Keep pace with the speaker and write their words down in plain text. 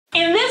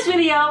this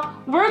video,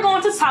 we're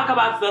going to talk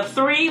about the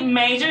 3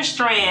 major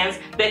strands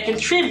that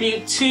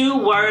contribute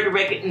to word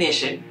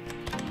recognition.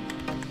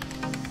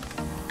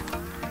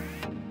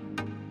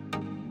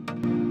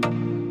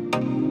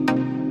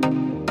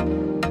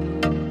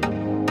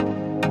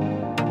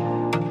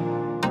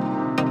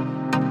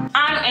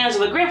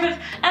 Griffith,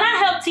 and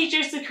I help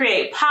teachers to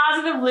create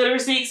positive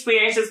literacy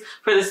experiences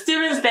for the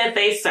students that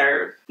they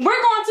serve. We're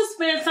going to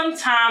spend some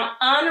time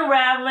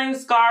unraveling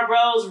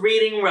Scarborough's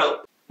reading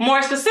rope.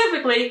 More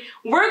specifically,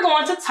 we're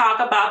going to talk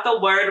about the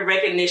word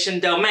recognition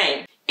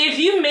domain. If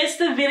you missed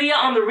the video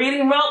on the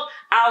reading rope,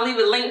 I'll leave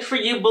a link for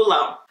you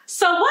below.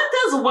 So what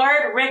does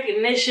word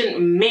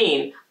recognition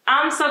mean?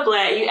 I'm so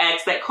glad you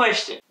asked that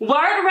question.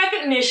 Word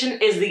recognition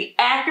is the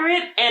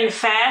accurate and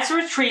fast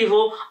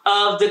retrieval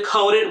of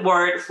decoded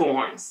word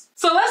forms.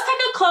 So let's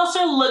take a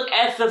closer look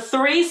at the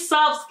 3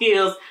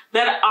 sub-skills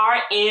that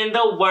are in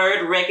the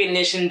word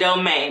recognition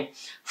domain.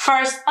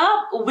 First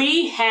up,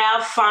 we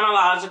have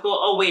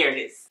phonological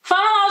awareness.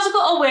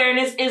 Phonological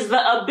awareness is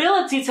the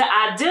ability to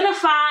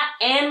identify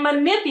and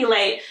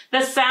manipulate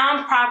the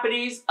sound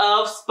properties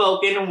of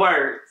spoken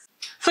words.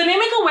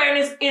 Phonemic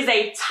awareness is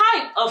a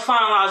type of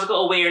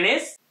phonological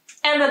awareness,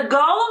 and the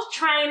goal of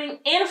training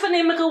in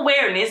phonemic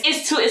awareness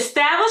is to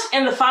establish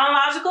in the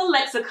phonological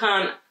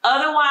lexicon,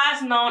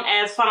 otherwise known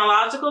as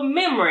phonological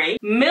memory,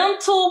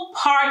 mental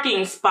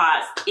parking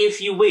spots,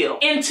 if you will,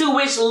 into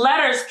which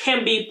letters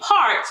can be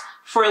parked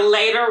for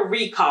later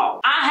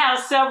recall. I have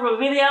several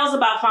videos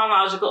about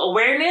phonological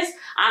awareness.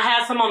 I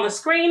have some on the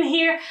screen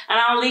here, and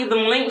I'll leave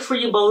them linked for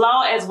you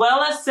below, as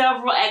well as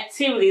several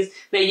activities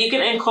that you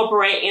can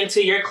incorporate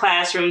into your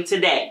classroom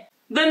today.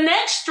 The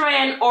next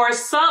strand or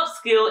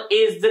sub-skill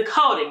is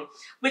decoding,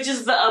 which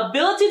is the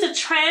ability to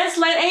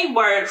translate a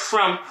word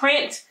from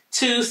print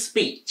to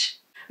speech.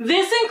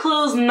 This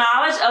includes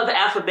knowledge of the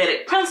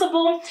alphabetic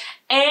principle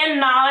and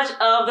knowledge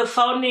of the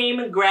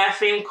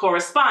phoneme-grapheme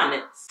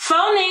correspondence.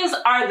 Phonemes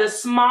are the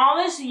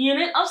smallest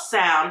unit of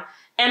sound,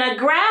 and a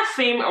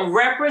grapheme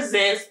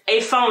represents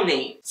a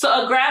phoneme. So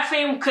a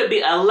grapheme could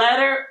be a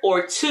letter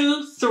or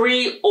 2,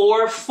 3,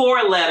 or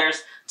 4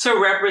 letters to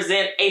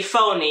represent a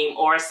phoneme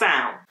or a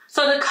sound.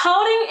 So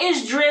decoding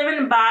is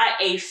driven by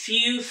a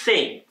few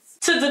things.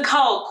 To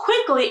decode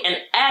quickly and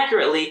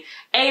accurately,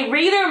 a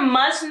reader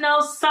must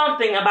know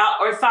something about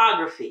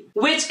orthography,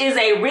 which is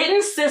a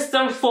written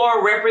system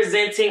for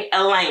representing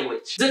a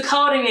language.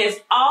 Decoding is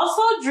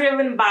also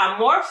driven by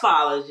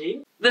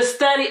morphology, the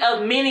study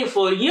of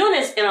meaningful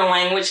units in a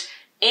language,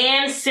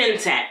 and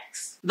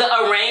syntax, the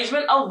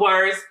arrangement of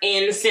words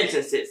in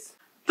sentences.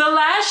 The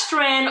last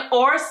strand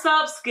or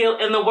sub-skill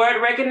in the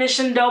word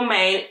recognition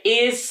domain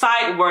is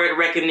sight word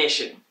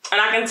recognition. And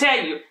I can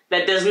tell you,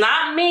 that does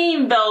not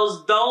mean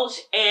those Dolch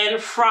and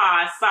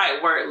Fry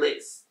sight word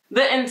lists.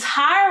 The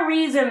entire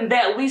reason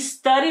that we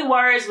study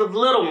words with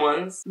little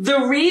ones,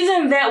 the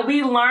reason that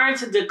we learn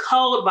to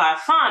decode by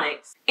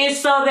phonics,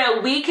 is so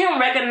that we can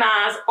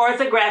recognize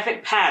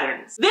orthographic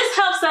patterns. This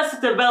helps us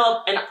to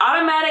develop an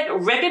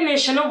automatic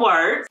recognition of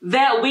words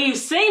that we've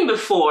seen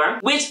before,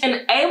 which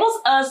enables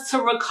us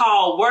to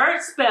recall word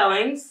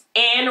spellings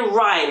and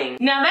writing.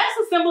 Now that's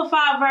the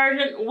simplified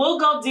version. We'll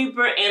go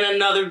deeper in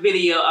another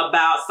video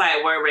about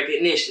sight word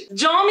recognition.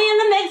 Join me in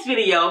the next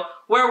video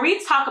where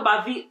we talk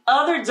about the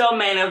other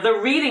domain of the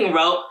reading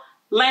rope,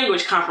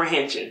 language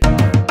comprehension.